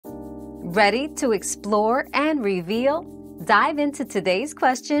Ready to explore and reveal? Dive into today's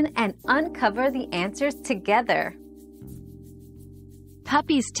question and uncover the answers together.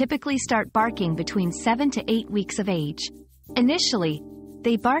 Puppies typically start barking between 7 to 8 weeks of age. Initially,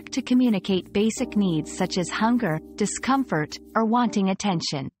 they bark to communicate basic needs such as hunger, discomfort, or wanting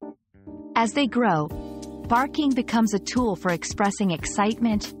attention. As they grow, barking becomes a tool for expressing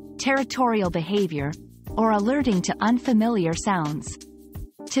excitement, territorial behavior, or alerting to unfamiliar sounds.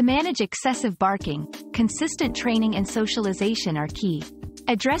 To manage excessive barking, consistent training and socialization are key.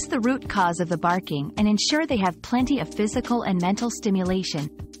 Address the root cause of the barking and ensure they have plenty of physical and mental stimulation.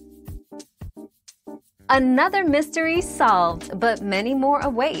 Another mystery solved, but many more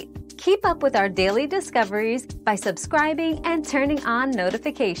await. Keep up with our daily discoveries by subscribing and turning on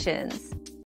notifications.